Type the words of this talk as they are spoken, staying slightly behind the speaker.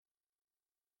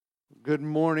Good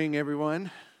morning, everyone.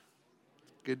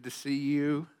 Good to see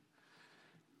you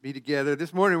be together.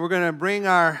 This morning, we're going to bring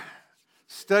our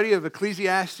study of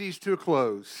Ecclesiastes to a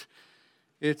close.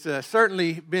 It's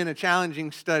certainly been a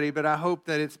challenging study, but I hope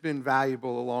that it's been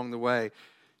valuable along the way.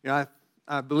 You know,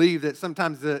 I believe that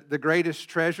sometimes the greatest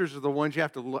treasures are the ones you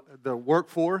have to work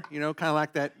for, kind of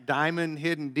like that diamond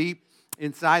hidden deep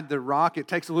inside the rock. It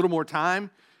takes a little more time,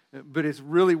 but it's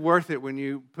really worth it when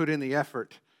you put in the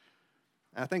effort.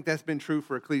 I think that's been true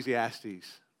for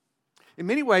Ecclesiastes. In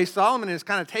many ways, Solomon has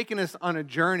kind of taken us on a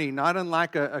journey, not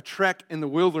unlike a trek in the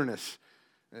wilderness.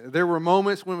 There were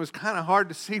moments when it was kind of hard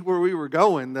to see where we were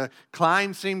going. The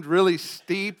climb seemed really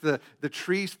steep. The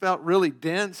trees felt really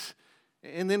dense.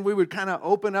 And then we would kind of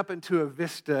open up into a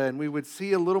vista, and we would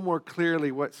see a little more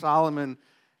clearly what Solomon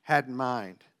had in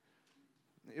mind.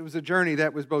 It was a journey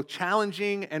that was both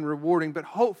challenging and rewarding, but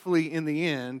hopefully in the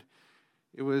end,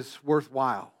 it was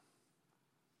worthwhile.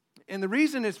 And the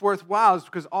reason it's worthwhile is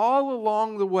because all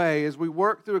along the way, as we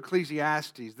work through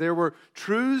Ecclesiastes, there were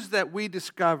truths that we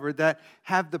discovered that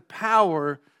have the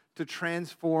power to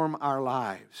transform our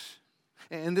lives.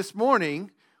 And this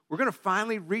morning, we're going to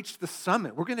finally reach the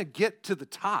summit. We're going to get to the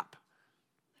top.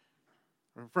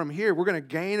 From here, we're going to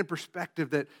gain a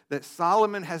perspective that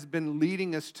Solomon has been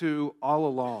leading us to all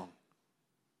along.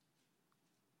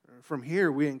 From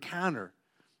here, we encounter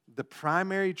the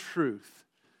primary truth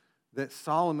that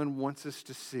Solomon wants us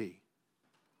to see.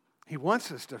 He wants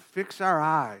us to fix our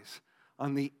eyes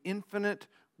on the infinite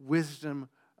wisdom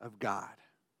of God.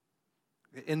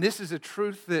 And this is a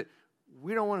truth that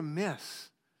we don't want to miss.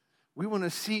 We want to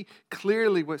see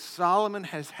clearly what Solomon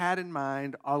has had in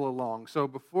mind all along. So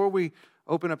before we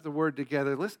open up the Word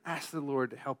together, let's ask the Lord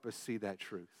to help us see that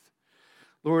truth.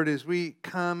 Lord, as we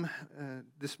come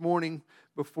this morning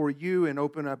before you and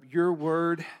open up your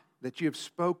Word that you have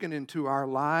spoken into our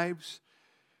lives,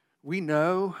 we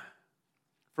know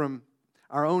from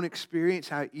our own experience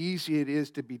how easy it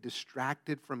is to be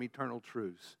distracted from eternal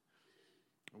truths.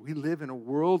 We live in a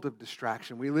world of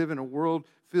distraction. We live in a world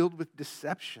filled with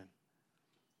deception.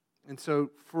 And so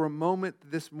for a moment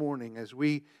this morning, as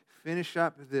we finish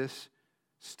up this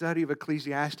study of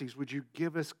Ecclesiastes, would you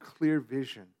give us clear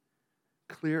vision,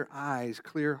 clear eyes,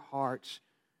 clear hearts,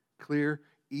 clear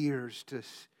ears to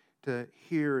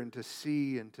hear and to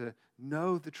see and to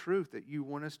know the truth that you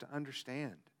want us to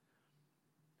understand.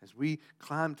 As we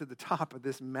climb to the top of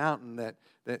this mountain that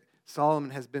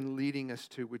Solomon has been leading us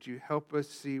to, would you help us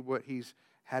see what he's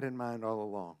had in mind all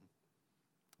along?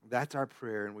 That's our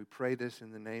prayer, and we pray this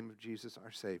in the name of Jesus,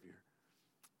 our Savior.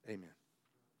 Amen.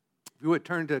 If you would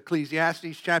turn to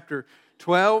Ecclesiastes chapter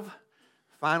 12,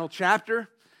 final chapter,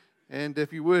 and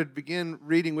if you would begin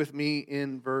reading with me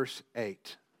in verse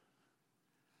 8.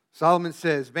 Solomon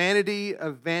says, "Vanity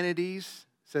of vanities,"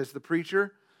 says the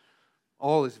preacher,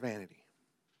 "all is vanity."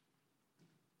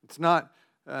 It's not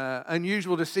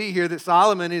unusual to see here that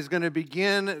Solomon is going to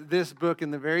begin this book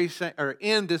in the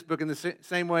end this book in the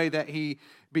same way that he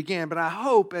began. But I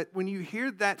hope that when you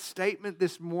hear that statement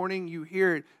this morning, you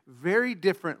hear it very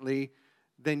differently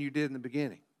than you did in the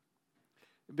beginning.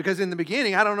 Because in the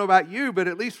beginning, I don't know about you, but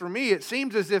at least for me, it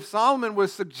seems as if Solomon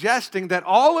was suggesting that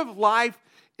all of life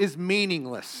is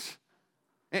meaningless.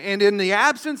 And in the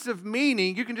absence of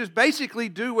meaning, you can just basically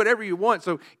do whatever you want.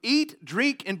 So eat,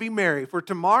 drink, and be merry, for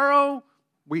tomorrow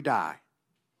we die.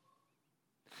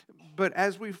 But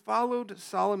as we followed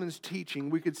Solomon's teaching,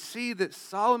 we could see that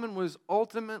Solomon was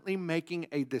ultimately making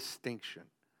a distinction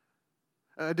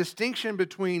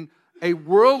between a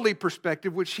worldly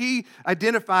perspective, which he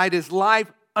identified as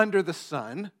life under the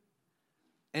sun,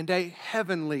 and a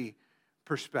heavenly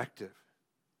perspective.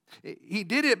 He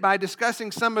did it by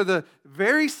discussing some of the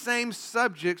very same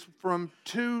subjects from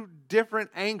two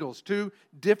different angles, two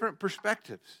different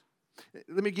perspectives.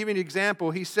 Let me give you an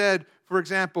example. He said, for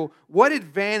example, what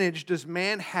advantage does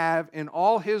man have in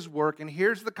all his work? And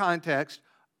here's the context,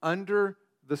 under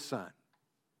the sun.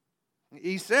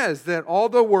 He says that all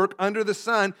the work under the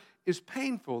sun is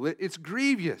painful. It's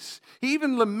grievous. He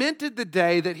even lamented the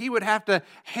day that he would have to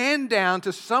hand down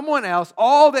to someone else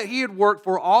all that he had worked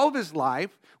for all of his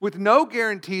life, with no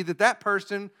guarantee that that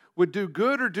person would do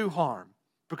good or do harm,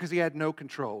 because he had no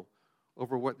control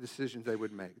over what decisions they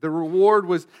would make. The reward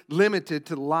was limited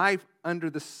to life under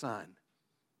the sun.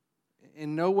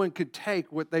 And no one could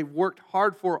take what they worked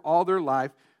hard for all their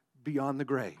life beyond the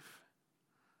grave.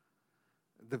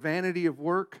 The vanity of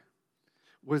work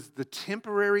was the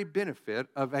temporary benefit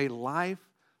of a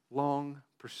lifelong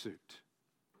pursuit.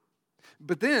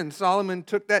 But then Solomon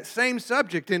took that same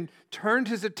subject and turned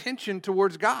his attention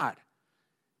towards God.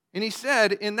 And he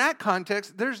said, in that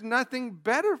context, there's nothing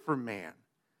better for man.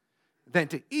 than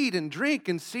to eat and drink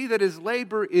and see that his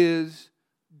labor is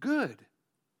good.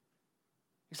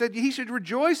 He said he should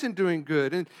rejoice in doing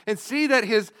good and see that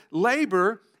his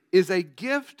labor is a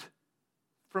gift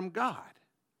from God.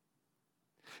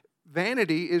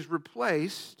 Vanity is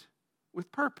replaced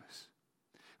with purpose.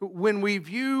 When we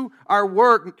view our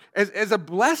work as a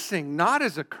blessing, not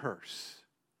as a curse.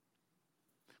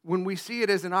 When we see it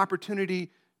as an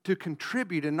opportunity to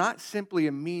contribute and not simply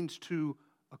a means to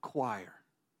acquire.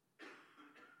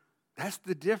 That's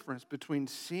the difference between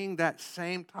seeing that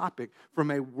same topic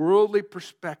from a worldly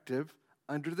perspective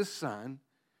under the sun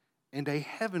and a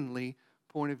heavenly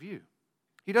point of view.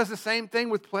 He does the same thing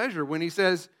with pleasure when he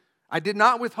says, I did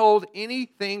not withhold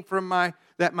anything from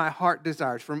that my heart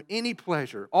desires, from any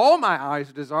pleasure. All my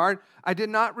eyes desired, I did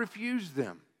not refuse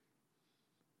them.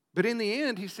 But in the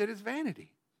end, he said, it's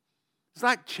vanity. It's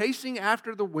like chasing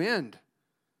after the wind.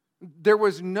 There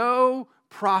was no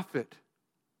profit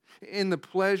in the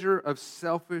pleasure of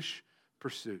selfish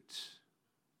pursuits.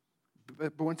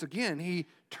 But once again, he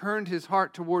turned his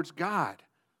heart towards God.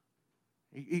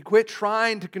 He quit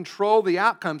trying to control the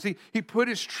outcomes. He put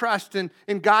his trust in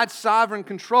God's sovereign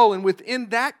control. And within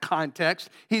that context,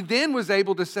 he then was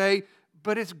able to say,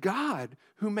 but it's God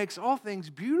who makes all things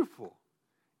beautiful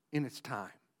in its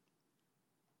time.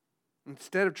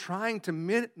 Instead of trying to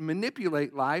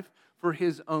manipulate life for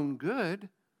his own good,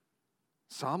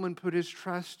 Solomon put his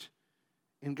trust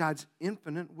in God's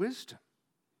infinite wisdom.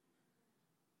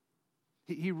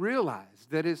 He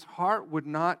realized that his heart would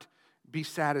not be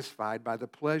satisfied by the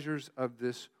pleasures of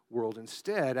this world.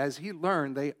 Instead, as he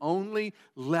learned, they only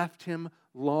left him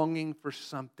longing for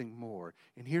something more.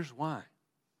 And here's why.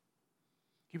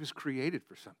 He was created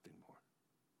for something more.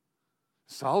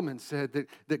 Solomon said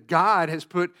that God has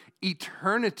put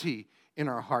eternity in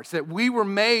our hearts, that we were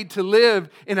made to live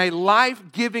in a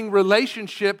life-giving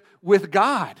relationship with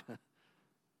God.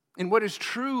 And what is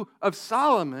true of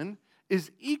Solomon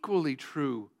is equally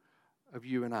true of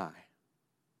you and I.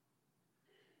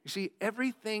 You see,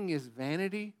 everything is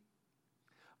vanity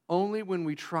only when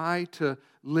we try to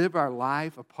live our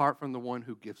life apart from the one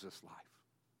who gives us life.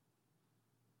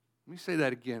 Let me say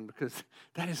that again because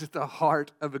that is at the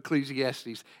heart of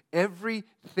Ecclesiastes.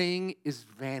 Everything is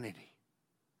vanity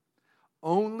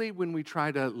only when we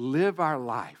try to live our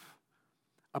life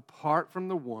apart from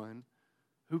the one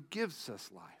who gives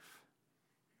us life.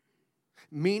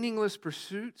 Meaningless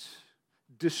pursuits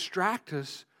distract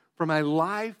us from a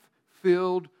life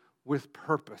filled with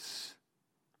purpose.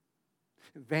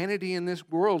 Vanity in this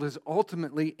world is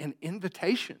ultimately an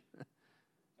invitation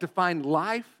to find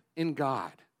life in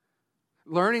God,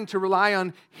 learning to rely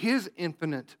on His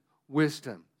infinite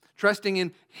wisdom, trusting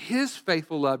in His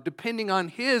faithful love, depending on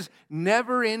His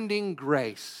never-ending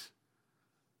grace.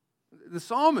 The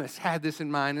psalmist had this in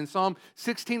mind in Psalm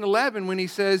 16:11 when he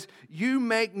says, "You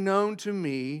make known to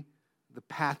me the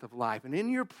path of life, and in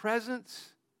your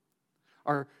presence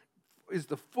is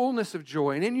the fullness of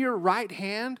joy, and in your right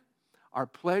hand are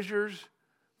pleasures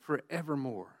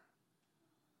forevermore."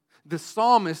 The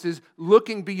psalmist is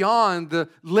looking beyond the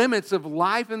limits of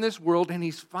life in this world, and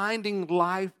he's finding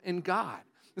life in God.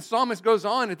 The psalmist goes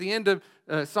on at the end of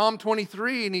Psalm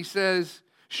 23, and he says,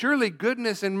 "Surely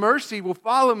goodness and mercy will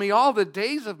follow me all the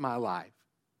days of my life,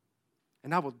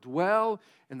 and I will dwell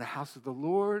in the house of the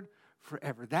Lord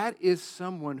forever." That is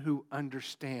someone who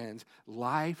understands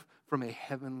life from a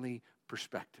heavenly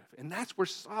perspective. And that's where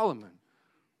Solomon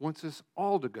wants us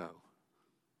all to go.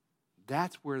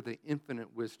 That's where the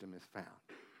infinite wisdom is found.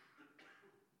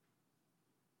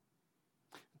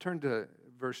 Turn to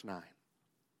verse 9.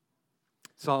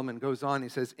 Solomon goes on, he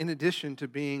says, "In addition to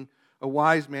being a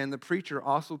wise man, the preacher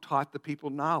also taught the people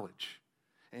knowledge.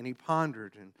 And he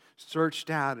pondered and searched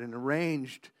out and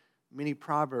arranged many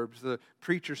proverbs. The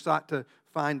preacher sought to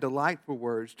find delightful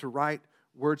words, to write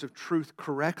words of truth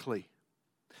correctly.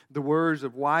 The words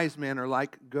of wise men are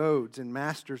like goads, and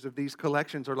masters of these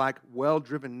collections are like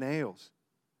well-driven nails.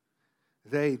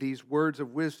 These words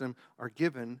of wisdom, are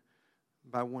given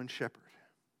by one shepherd."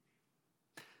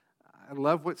 I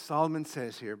love what Solomon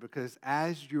says here because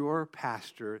as your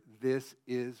pastor, this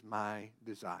is my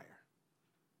desire.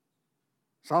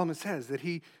 Solomon says that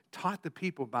he taught the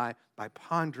people by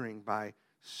pondering, by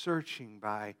searching,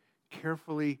 by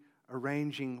carefully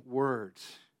arranging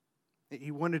words. He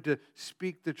wanted to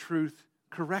speak the truth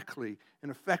correctly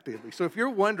and effectively. So if you're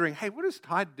wondering, hey, what does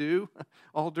Todd do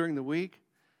all during the week?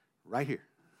 Right here.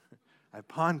 I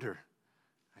ponder,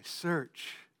 I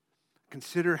search,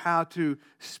 consider how to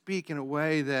speak in a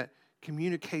way that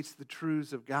communicates the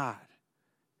truths of God.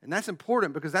 And that's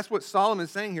important because that's what Solomon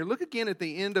is saying here. Look again at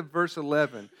the end of verse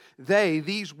 11.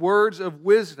 These words of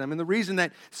wisdom, and the reason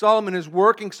that Solomon is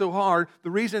working so hard,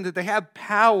 the reason that they have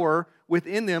power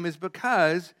within them is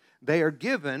because they are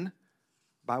given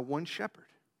by one shepherd.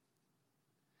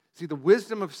 See, the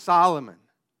wisdom of Solomon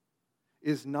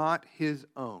is not his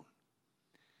own.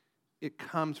 It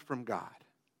comes from God,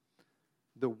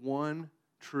 the one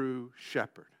true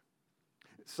shepherd.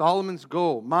 Solomon's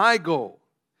goal, my goal,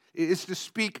 is to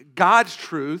speak God's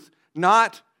truth,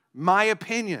 not my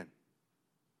opinion.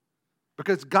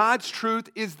 Because God's truth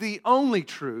is the only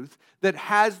truth that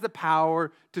has the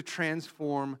power to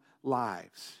transform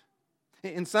lives.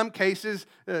 In some cases,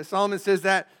 Solomon says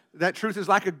that truth is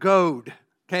like a goad.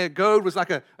 Okay, a goad was like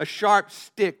a sharp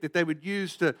stick that they would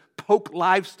use to poke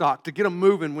livestock to get them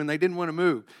moving when they didn't want to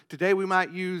move. Today we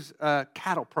might use a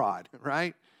cattle prod,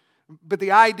 right? But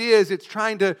the idea is it's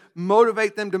trying to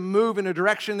motivate them to move in a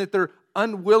direction that they're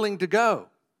unwilling to go.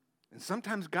 And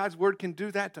sometimes God's word can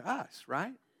do that to us,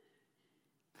 right?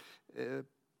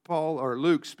 Paul or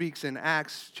Luke speaks in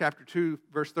Acts chapter 2,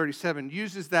 verse 37,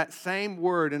 uses that same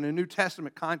word in a New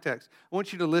Testament context. I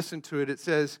want you to listen to it. It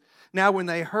says, "Now when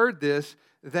they heard this,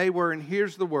 they were," and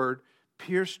here's the word,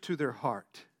 "pierced to their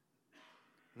heart.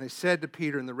 And they said to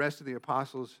Peter and the rest of the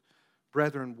apostles,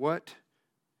 'Brethren, what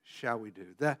shall we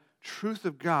do?'" The truth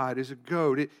of God is a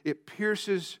goad. It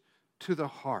pierces to the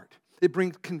heart. It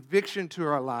brings conviction to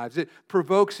our lives. It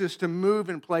provokes us to move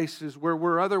in places where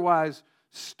we're otherwise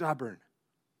stubborn.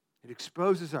 It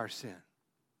exposes our sin.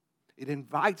 It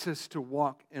invites us to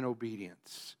walk in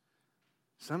obedience.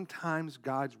 Sometimes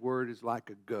God's word is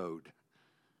like a goad.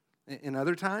 In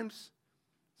other times,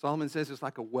 Solomon says it's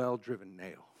like a well-driven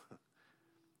nail.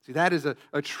 See, that is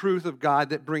a truth of God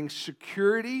that brings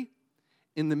security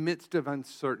in the midst of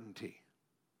uncertainty.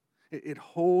 It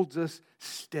holds us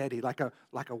steady like a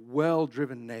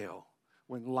well-driven nail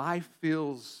when life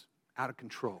feels out of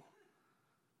control.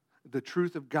 The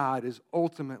truth of God is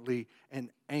ultimately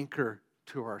an anchor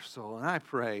to our soul. And I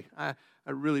pray, I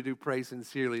really do pray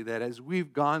sincerely that as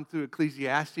we've gone through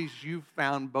Ecclesiastes, you've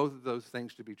found both of those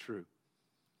things to be true.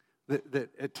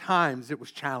 That at times it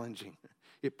was challenging.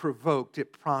 It provoked,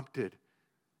 it prompted,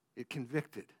 it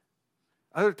convicted.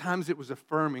 Other times it was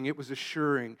affirming, it was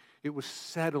assuring, it was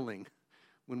settling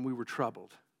when we were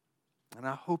troubled. And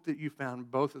I hope that you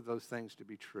found both of those things to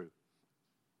be true.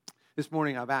 This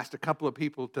morning I've asked a couple of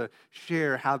people to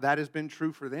share how that has been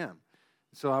true for them.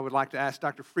 So I would like to ask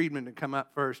Dr. Friedman to come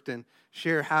up first and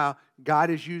share how God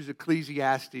has used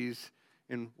Ecclesiastes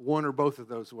in one or both of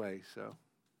those ways. So,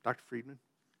 Dr. Friedman.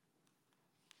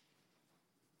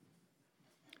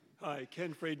 Hi,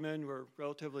 Ken Friedman. We're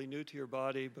relatively new to your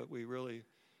body, but we really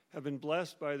have been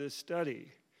blessed by this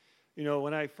study. You know,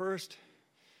 when I first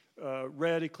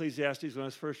read Ecclesiastes, when I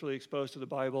was first really exposed to the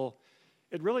Bible,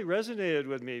 it really resonated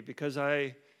with me because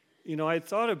I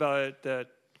thought about it that,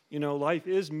 life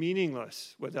is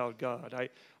meaningless without God.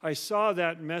 I saw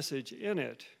that message in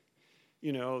it,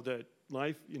 that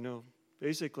life,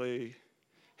 basically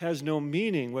has no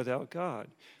meaning without God.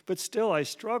 But still, I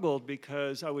struggled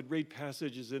because I would read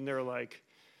passages in there like,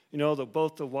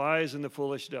 both the wise and the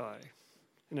foolish die.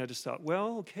 And I just thought,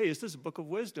 well, okay, is this a book of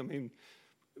wisdom? I mean,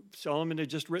 Solomon had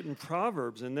just written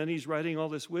Proverbs, and then he's writing all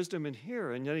this wisdom in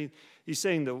here. And then he's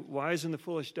saying the wise and the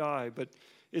foolish die. But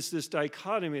it's this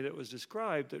dichotomy that was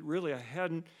described that really I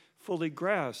hadn't fully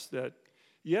grasped that,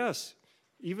 yes,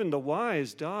 even the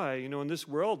wise die. In this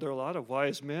world, there are a lot of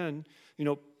wise men.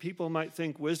 People might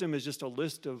think wisdom is just a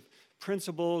list of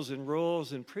principles and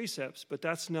rules and precepts, but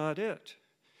that's not it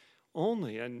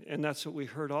only. And that's what we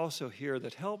heard also here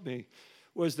that helped me,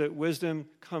 was that wisdom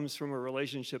comes from a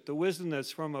relationship. The wisdom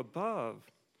that's from above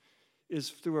is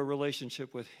through a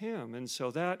relationship with Him. And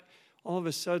so that, all of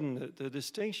a sudden, the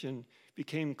distinction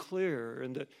became clear.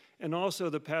 And also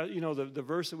the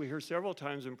verse that we hear several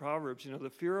times in Proverbs, the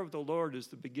fear of the Lord is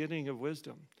the beginning of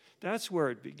wisdom. That's where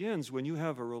it begins. When you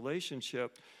have a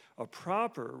relationship, a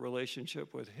proper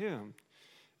relationship with Him,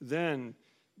 then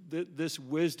this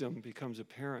wisdom becomes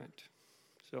apparent.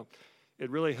 So it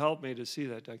really helped me to see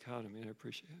that dichotomy, and I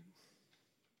appreciate it.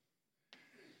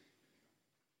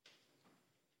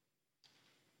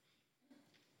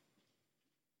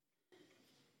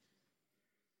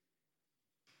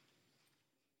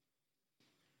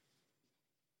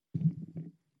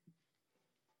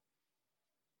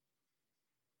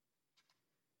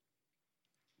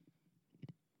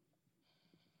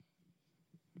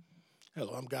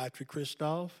 Hello, I'm Godfrey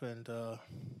Christoph, and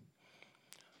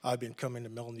I've been coming to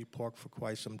Melanie Park for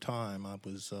quite some time. I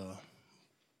was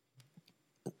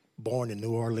born in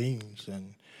New Orleans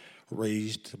and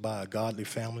raised by a godly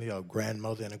family, a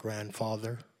grandmother and a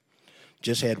grandfather.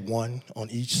 just had one on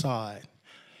each side,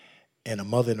 and a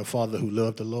mother and a father who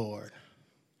loved the Lord.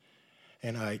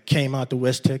 And I came out to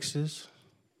West Texas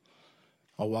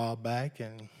a while back,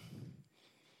 and,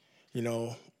 you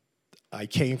know, I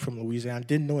came from Louisiana. I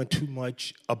didn't know too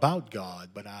much about God,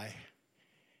 but I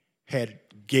had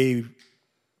gave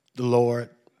the Lord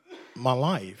my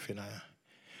life, and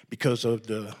because of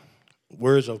the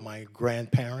words of my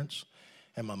grandparents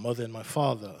and my mother and my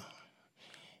father.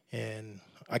 And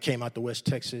I came out to West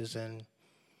Texas and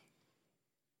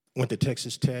went to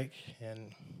Texas Tech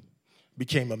and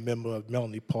became a member of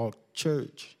Melanie Park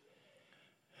Church.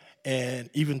 And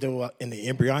even though in the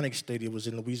embryonic state it was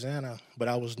in Louisiana, but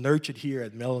I was nurtured here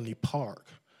at Melanie Park.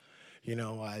 You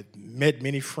know, I've met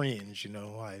many friends. You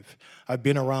know, I've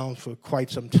been around for quite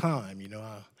some time. You know,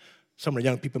 some of the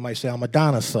young people might say I'm a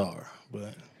dinosaur,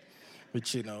 but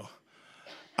you know,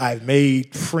 I've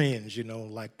made friends. You know,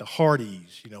 like the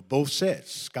Hardys. You know, both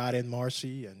sets, Scott and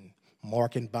Marcy, and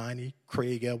Mark and Bonnie,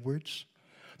 Craig Edwards,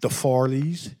 the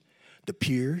Farleys, the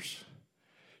Pierce.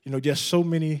 You know, just so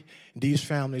many these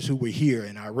families who were here,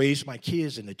 and I raised my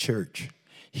kids in the church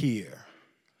here.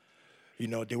 You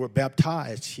know, they were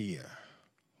baptized here.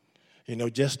 You know,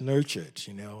 just nurtured,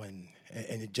 you know,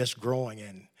 and just growing.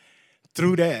 And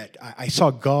through that, I saw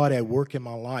God at work in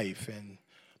my life. And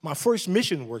my first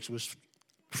mission works was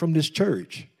from this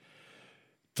church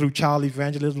through Child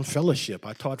Evangelism Fellowship.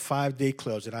 I taught 5-day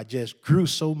clubs, and I just grew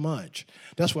so much.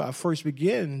 That's where I first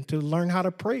began to learn how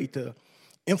to pray, to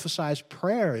emphasize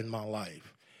prayer in my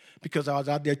life, because I was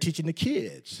out there teaching the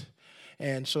kids.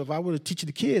 And so if I were to teach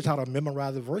the kids how to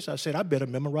memorize the verse, I said, I better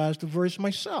memorize the verse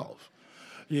myself,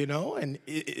 you know. And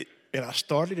and I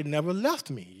started, it never left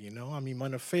me, you know. I mean,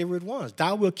 one of the favorite ones,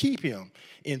 thou wilt keep him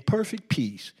in perfect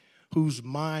peace, whose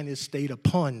mind is stayed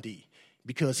upon thee,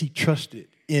 because he trusted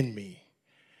in me.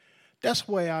 That's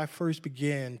where I first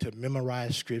began to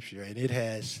memorize Scripture, and it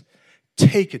has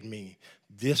taken me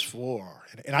this far.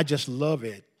 And I just love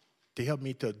it to help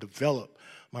me to develop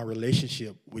my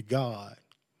relationship with God.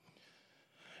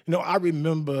 You know, I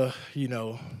remember, you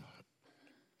know,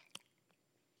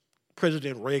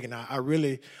 President Reagan, I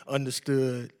really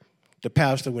understood the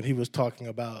pastor when he was talking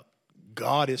about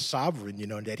God is sovereign, you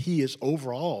know, and that he is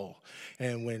over all.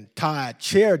 And when Todd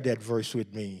shared that verse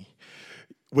with me,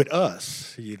 with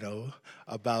us, you know,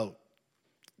 about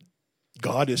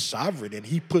God is sovereign and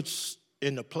he puts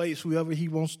into place whoever he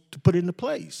wants to put into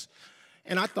place.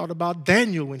 And I thought about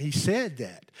Daniel when he said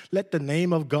that. Let the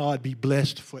name of God be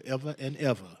blessed forever and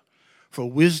ever, for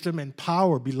wisdom and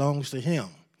power belongs to him.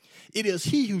 It is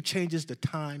he who changes the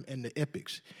time and the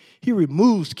epochs. He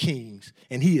removes kings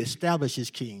and he establishes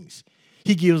kings.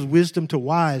 He gives wisdom to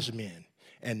wise men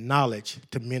and knowledge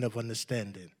to men of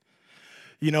understanding.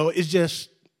 You know, it's just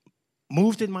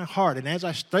moved in my heart. And as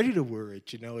I study the word,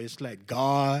 you know, it's like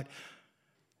God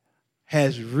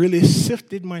has really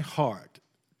sifted my heart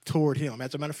toward him.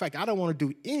 As a matter of fact, I don't want to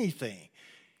do anything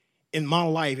in my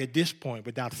life at this point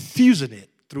without fusing it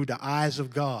through the eyes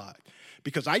of God.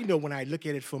 Because I know when I look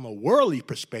at it from a worldly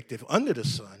perspective under the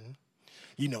sun,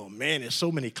 you know, man, there's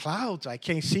so many clouds I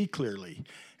can't see clearly.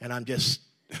 And I'm just,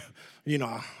 you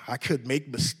know, I could make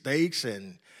mistakes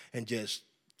and just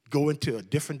go into a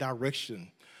different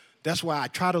direction. That's why I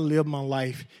try to live my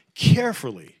life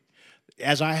carefully,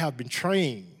 as I have been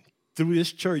trained through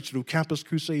this church, through Campus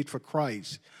Crusade for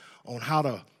Christ, on how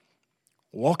to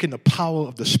walk in the power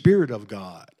of the Spirit of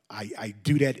God. I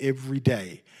do that every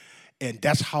day. And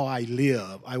that's how I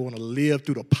live. I want to live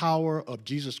through the power of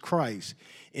Jesus Christ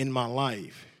in my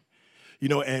life. You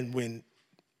know, and when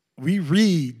we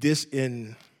read this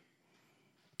in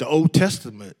the Old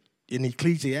Testament, in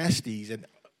Ecclesiastes, and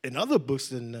in other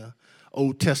books in the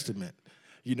Old Testament,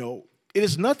 you know, it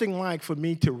is nothing like for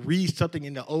me to read something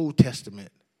in the Old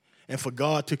Testament and for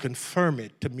God to confirm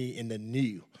it to me in the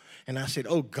New. And I said,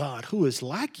 oh, God, who is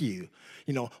like you?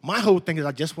 You know, my whole thing is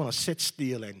I just want to sit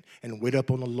still and wait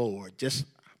up on the Lord, just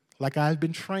like I've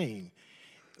been trained.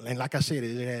 And like I said,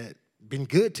 it had been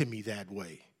good to me that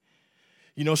way.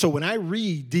 You know, so when I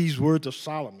read these words of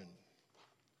Solomon,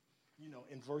 you know,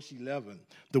 in verse 11,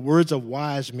 the words of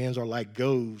wise men are like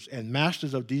goads, and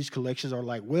masters of these collections are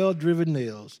like well-driven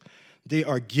nails. They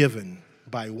are given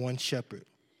by one shepherd.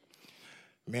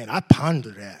 Man, I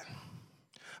ponder that.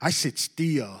 I sit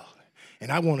still,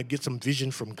 and I want to get some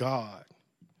vision from God.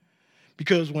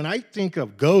 Because when I think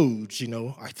of goads, you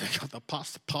know, I think of the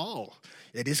Apostle Paul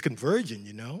at his conversion,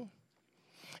 you know.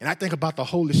 And I think about the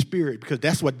Holy Spirit, because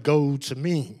that's what goads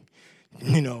mean.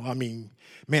 You know, I mean,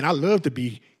 man, I love to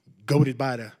be goaded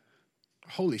by the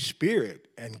Holy Spirit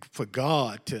and for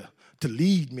God to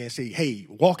lead me and say, hey,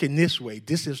 walk in this way.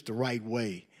 This is the right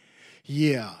way.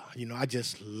 yeah, I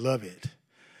just love it.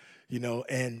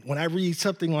 And when I read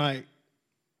something like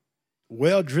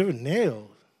well-driven nails,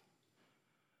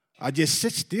 I just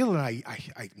sit still and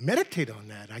I meditate on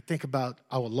that. I think about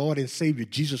our Lord and Savior,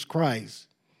 Jesus Christ.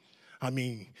 I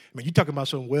mean, you're talking about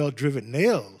some well-driven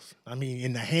nails.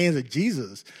 In the hands of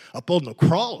Jesus up on the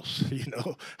cross,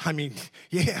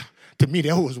 yeah, to me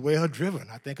that was well-driven.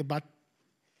 I think about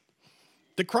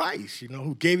the Christ,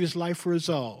 who gave his life for us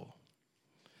all.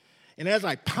 And as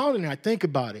I ponder and I think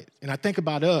about it, and I think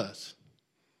about us,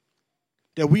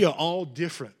 that we are all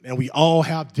different and we all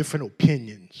have different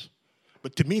opinions.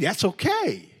 But to me, that's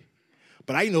okay.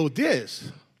 But I know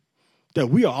this, that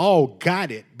we are all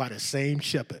guided by the same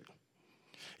shepherd.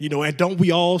 And don't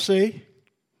we all say?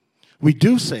 We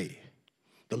do say,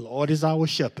 the Lord is our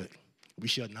shepherd. We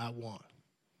shall not want.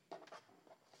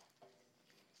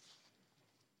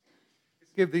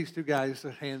 Let's give these two guys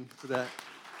a hand for that.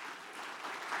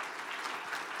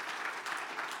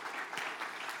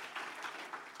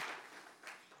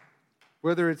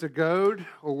 Whether it's a goad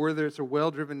or whether it's a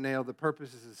well-driven nail, the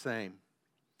purpose is the same.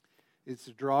 It's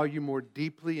to draw you more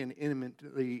deeply and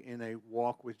intimately in a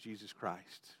walk with Jesus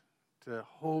Christ, to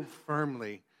hold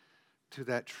firmly to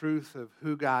that truth of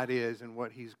who God is and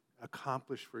what he's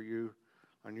accomplished for you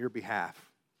on your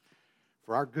behalf,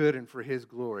 for our good and for his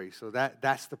glory. So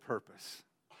that's the purpose.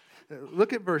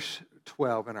 Look at verse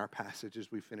 12 in our passage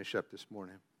as we finish up this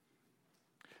morning.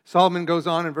 Solomon goes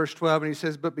on in verse 12 and he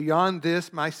says, "But beyond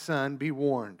this, my son, be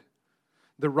warned.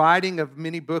 The writing of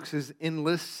many books is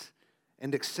endless,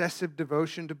 and excessive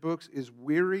devotion to books is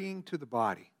wearying to the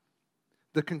body.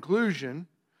 The conclusion,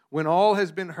 when all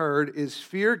has been heard, is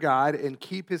fear God and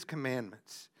keep his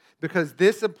commandments, because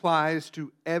this applies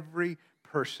to every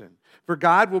person. For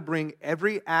God will bring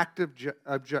every act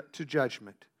to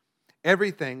judgment,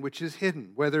 everything which is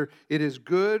hidden, whether it is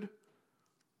good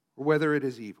or whether it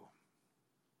is evil."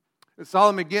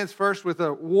 Solomon begins first with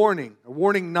a warning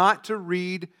not to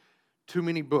read too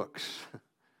many books.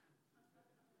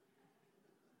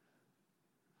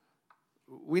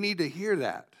 We need to hear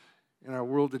that in our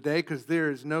world today because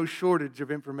there is no shortage of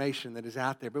information that is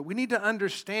out there. But we need to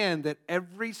understand that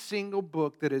every single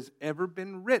book that has ever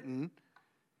been written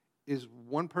is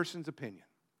one person's opinion.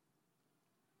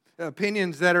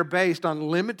 Opinions that are based on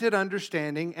limited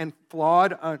understanding and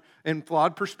flawed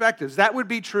perspectives. That would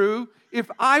be true if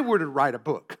I were to write a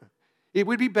book. It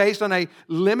would be based on a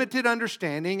limited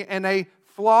understanding and a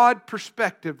flawed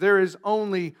perspective. There is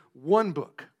only one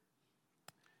book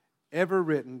ever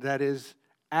written that is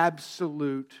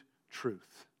absolute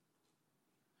truth.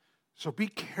 So be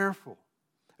careful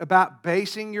about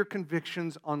basing your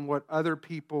convictions on what other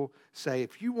people say.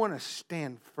 If you want to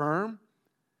stand firm,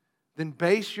 then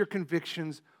base your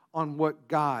convictions on what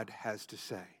God has to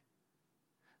say.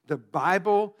 The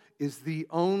Bible is the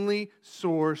only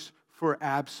source for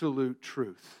absolute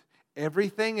truth.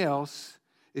 Everything else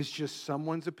is just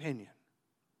someone's opinion.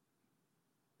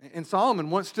 And Solomon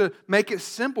wants to make it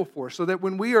simple for us so that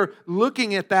when we are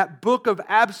looking at that book of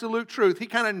absolute truth, he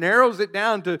kind of narrows it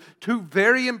down to two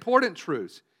very important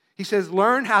truths. He says,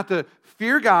 learn how to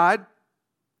fear God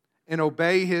and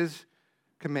obey his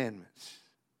commandments.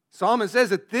 Solomon says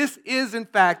that this is, in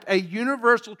fact, a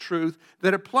universal truth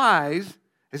that applies,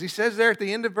 as he says there at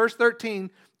the end of verse 13,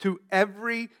 to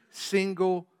every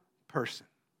single person.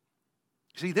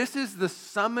 See, this is the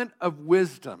summit of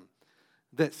wisdom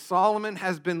that Solomon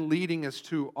has been leading us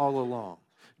to all along.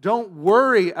 Don't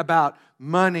worry about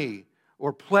money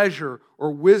or pleasure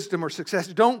or wisdom or success.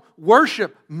 Don't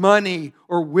worship money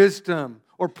or wisdom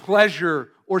or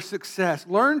pleasure or success.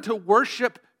 Learn to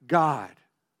worship God.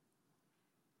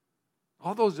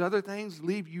 All those other things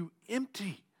leave you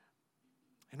empty.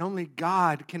 And only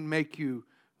God can make you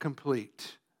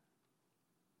complete.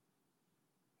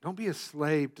 Don't be a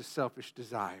slave to selfish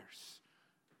desires.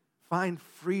 Find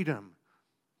freedom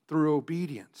through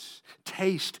obedience.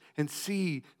 Taste and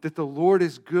see that the Lord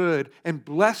is good, and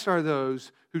blessed are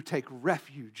those who take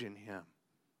refuge in him.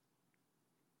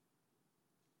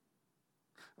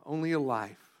 Only a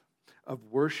life of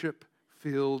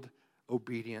worship-filled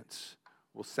obedience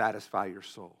will satisfy your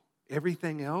soul.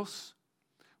 Everything else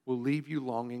will leave you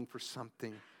longing for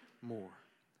something more.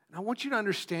 And I want you to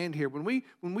understand here, when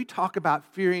we talk about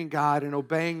fearing God and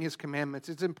obeying his commandments,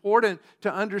 it's important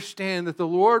to understand that the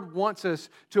Lord wants us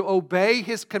to obey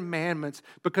his commandments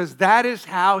because that is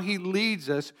how he leads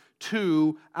us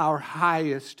to our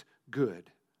highest good.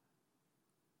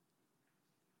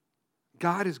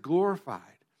 God is glorified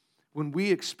when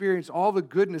we experience all the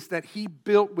goodness that he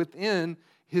built within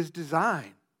his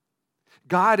design.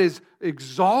 God is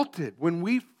exalted when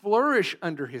we flourish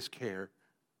under his care.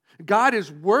 God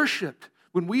is worshiped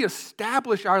when we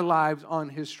establish our lives on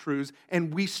His truths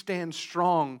and we stand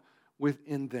strong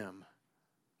within them.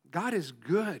 God is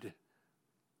good.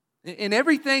 And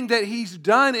everything that He's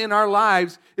done in our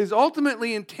lives is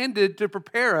ultimately intended to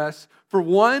prepare us for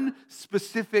one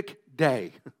specific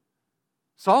day.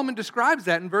 Solomon describes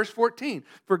that in verse 14.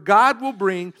 For God will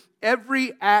bring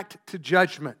every act to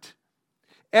judgment.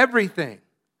 Everything,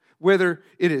 whether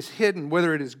it is hidden,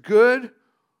 whether it is good,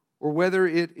 or whether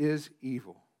it is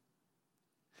evil.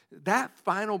 That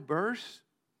final verse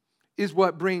is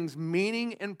what brings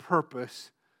meaning and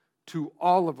purpose to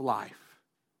all of life.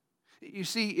 You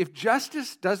see, if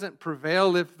justice doesn't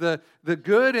prevail, if the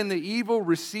good and the evil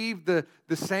receive the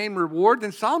same reward,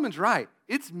 then Solomon's right.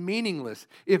 It's meaningless.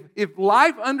 If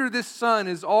life under this sun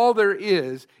is all there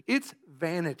is, it's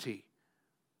vanity.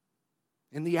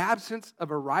 In the absence of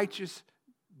a righteous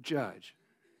judge,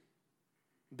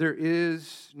 there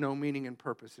is no meaning and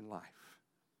purpose in life.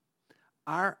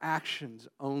 Our actions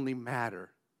only matter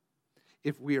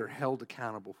if we are held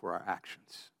accountable for our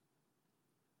actions.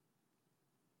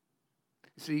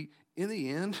 See, in the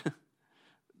end,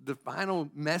 the final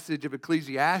message of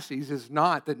Ecclesiastes is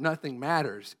not that nothing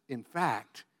matters. In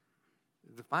fact,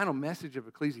 the final message of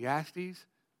Ecclesiastes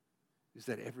is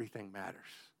that everything matters.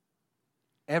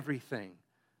 Everything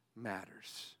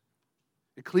matters.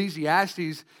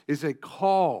 Ecclesiastes is a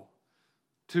call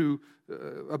to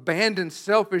abandon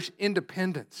selfish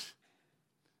independence.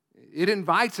 It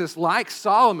invites us, like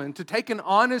Solomon, to take an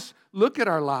honest look at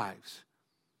our lives,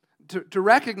 to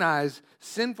recognize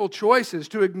sinful choices,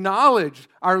 to acknowledge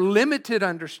our limited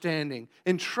understanding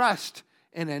and trust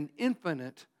in an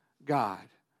infinite God.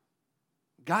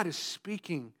 God is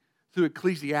speaking through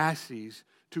Ecclesiastes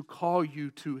to call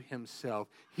you to Himself.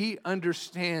 He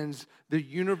understands the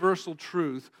universal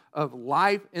truth of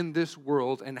life in this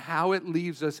world and how it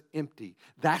leaves us empty.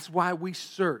 That's why we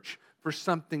search for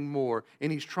something more,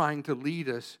 and He's trying to lead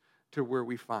us to where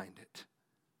we find it.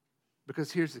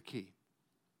 Because here's the key.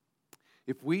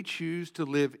 If we choose to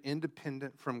live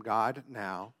independent from God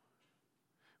now,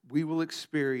 we will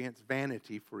experience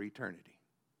vanity for eternity.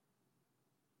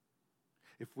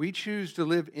 If we choose to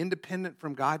live independent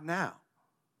from God now,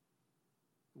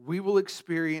 we will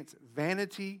experience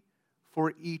vanity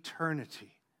for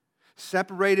eternity,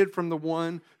 separated from the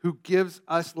one who gives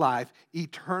us life,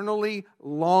 eternally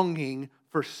longing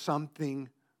for something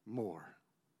more.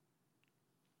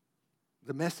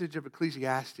 The message of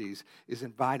Ecclesiastes is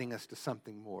inviting us to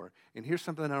something more. And here's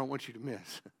something I don't want you to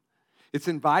miss. It's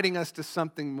inviting us to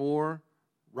something more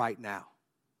right now.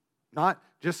 Not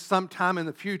just sometime in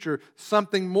the future,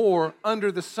 something more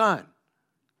under the sun.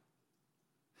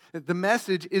 The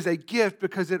message is a gift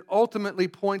because it ultimately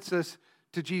points us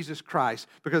to Jesus Christ.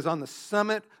 Because on the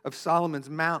summit of Solomon's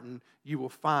mountain, you will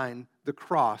find the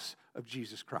cross of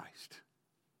Jesus Christ.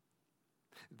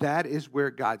 That is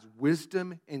where God's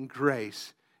wisdom and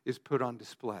grace is put on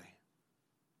display.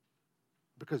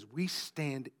 Because we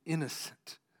stand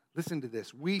innocent. Listen to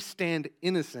this. We stand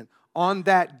innocent on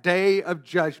that day of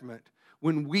judgment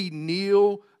when we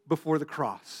kneel before the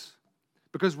cross.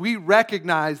 Because we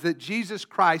recognize that Jesus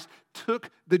Christ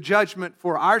took the judgment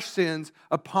for our sins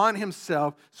upon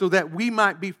Himself so that we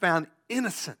might be found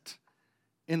innocent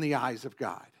in the eyes of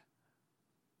God.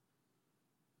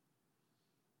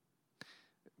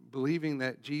 Believing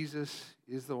that Jesus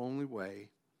is the only way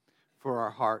for our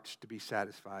hearts to be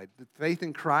satisfied. The faith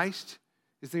in Christ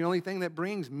is the only thing that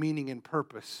brings meaning and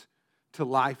purpose to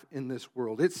life in this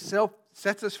world. It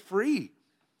sets us free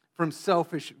from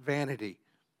selfish vanity.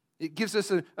 It gives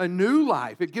us a new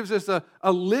life. It gives us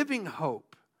a living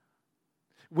hope.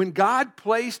 When God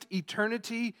placed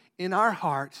eternity in our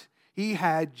hearts, He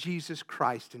had Jesus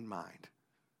Christ in mind.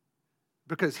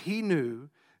 Because He knew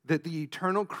that the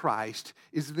eternal Christ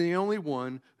is the only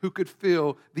one who could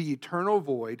fill the eternal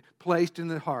void placed in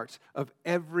the hearts of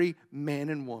every man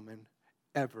and woman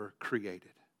ever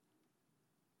created.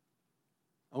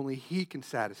 Only He can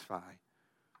satisfy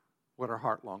what our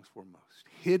heart longs for most.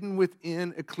 Hidden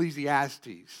within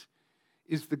Ecclesiastes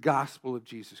is the gospel of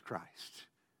Jesus Christ.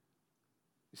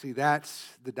 You see, that's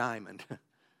the diamond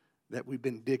that we've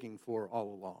been digging for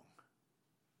all along.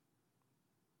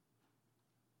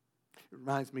 It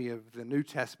reminds me of the New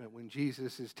Testament when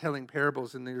Jesus is telling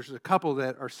parables, and there's a couple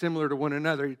that are similar to one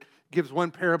another. He gives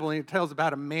one parable, and he tells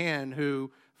about a man who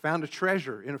found a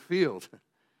treasure in a field.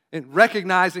 And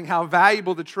recognizing how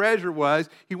valuable the treasure was,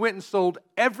 he went and sold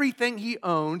everything he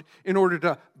owned in order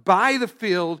to buy the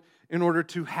field in order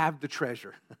to have the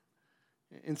treasure.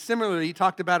 And similarly, he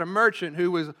talked about a merchant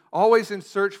who was always in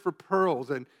search for pearls.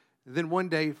 And then one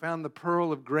day he found the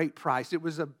pearl of great price. It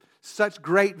was a such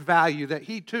great value that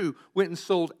he too went and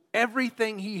sold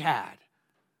everything he had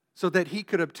so that he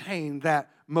could obtain that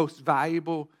most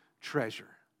valuable treasure.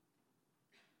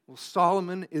 Well,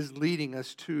 Solomon is leading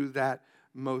us to that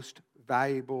most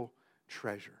valuable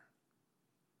treasure.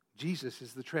 Jesus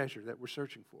is the treasure that we're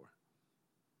searching for.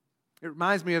 It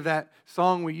reminds me of that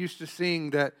song we used to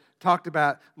sing that talked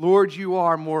about, Lord, you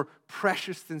are more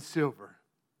precious than silver.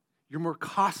 You're more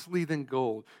costly than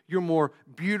gold. You're more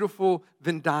beautiful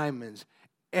than diamonds.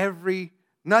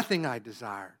 Nothing I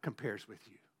desire compares with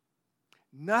you.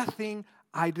 Nothing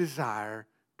I desire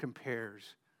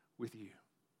compares with you.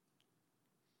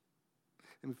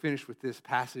 Let me finish with this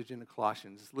passage in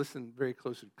Colossians. Listen very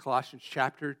closely. Colossians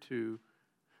chapter 2,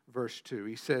 verse 2.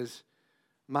 He says,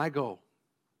 my goal.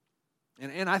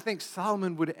 And I think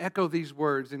Solomon would echo these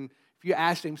words. And if you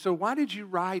asked him, so why did you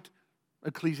write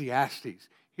Ecclesiastes?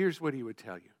 Here's what he would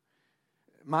tell you.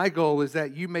 My goal is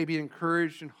that you may be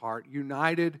encouraged in heart,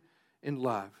 united in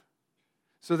love,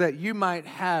 so that you might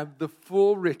have the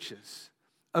full riches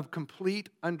of complete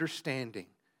understanding,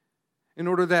 in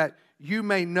order that you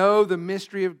may know the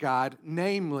mystery of God,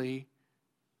 namely,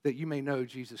 that you may know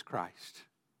Jesus Christ.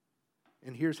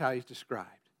 And here's how he's described.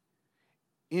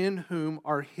 In whom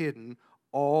are hidden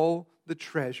all the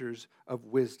treasures of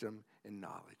wisdom and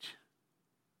knowledge.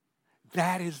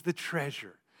 That is the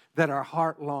treasure that our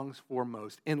heart longs for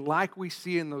most. And like we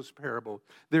see in those parables,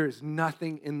 there is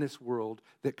nothing in this world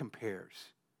that compares.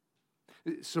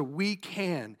 So we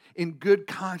can, in good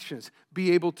conscience,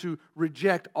 be able to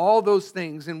reject all those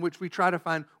things in which we try to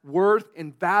find worth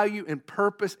and value and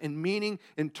purpose and meaning,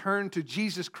 and turn to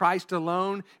Jesus Christ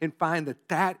alone and find that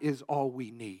that is all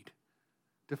we need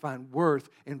to find worth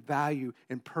and value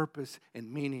and purpose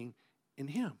and meaning in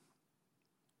Him.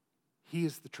 He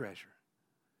is the treasure.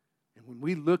 And when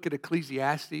we look at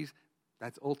Ecclesiastes,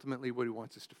 that's ultimately what he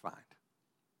wants us to find.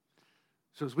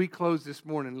 So as we close this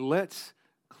morning, let's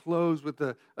close with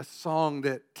a song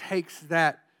that takes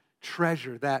that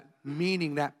treasure, that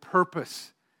meaning, that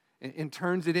purpose, and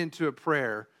turns it into a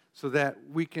prayer so that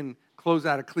we can close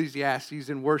out Ecclesiastes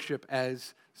and worship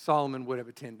as Solomon would have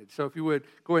attended. So if you would,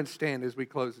 go ahead and stand as we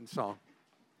close in song.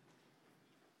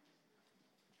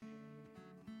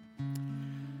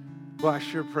 Well, I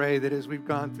sure pray that as we've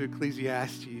gone through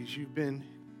Ecclesiastes, you've been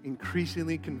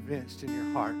increasingly convinced in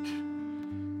your heart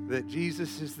that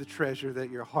Jesus is the treasure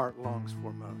that your heart longs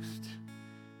for most,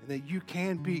 and that you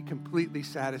can be completely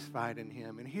satisfied in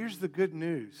Him. And here's the good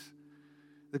news.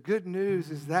 The good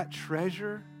news is that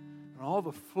treasure and all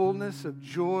the fullness of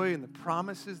joy and the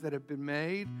promises that have been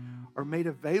made are made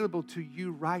available to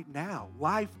you right now.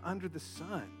 Life under the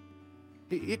sun.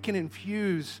 It can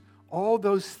infuse all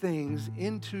those things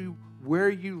into where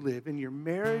you live, in your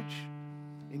marriage,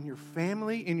 in your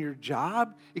family, in your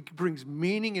job. It brings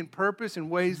meaning and purpose in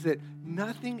ways that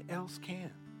nothing else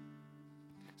can.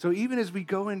 So even as we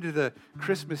go into the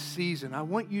Christmas season, I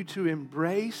want you to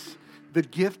embrace the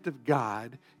gift of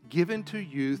God given to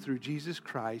you through Jesus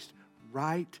Christ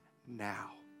right now.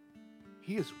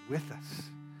 He is with us.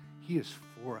 He is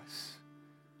for us.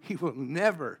 He will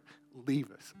never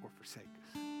leave us or forsake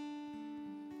us.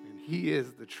 And He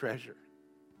is the treasure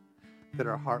that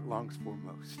our heart longs for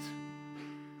most.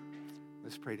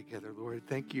 Let's pray together. Lord,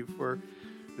 thank you for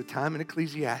the time in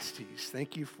Ecclesiastes.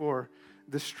 Thank you for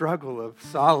the struggle of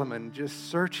Solomon just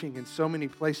searching in so many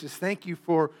places. Thank you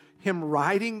for him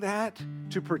writing that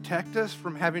to protect us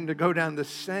from having to go down the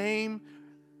same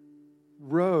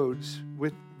roads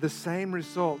with the same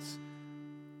results.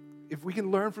 If we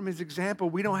can learn from his example,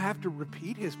 we don't have to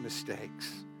repeat his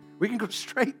mistakes. We can go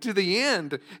straight to the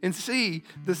end and see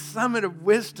the summit of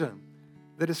wisdom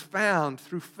that is found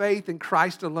through faith in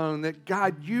Christ alone, that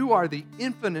God, you are the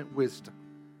infinite wisdom,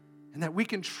 and that we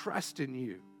can trust in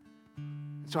you.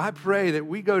 So I pray that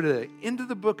we go to the end of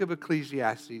the book of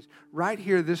Ecclesiastes right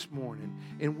here this morning,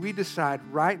 and we decide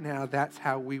right now that's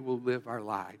how we will live our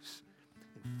lives.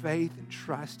 In faith and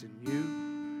trust in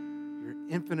you, your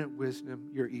infinite wisdom,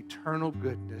 your eternal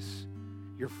goodness,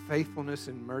 your faithfulness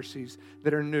and mercies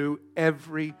that are new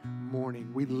every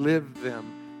morning. We live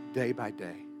them day by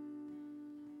day.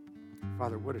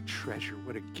 Father, what a treasure,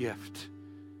 what a gift.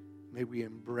 May we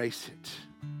embrace it.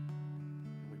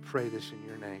 And we pray this in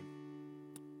your name.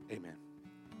 Amen.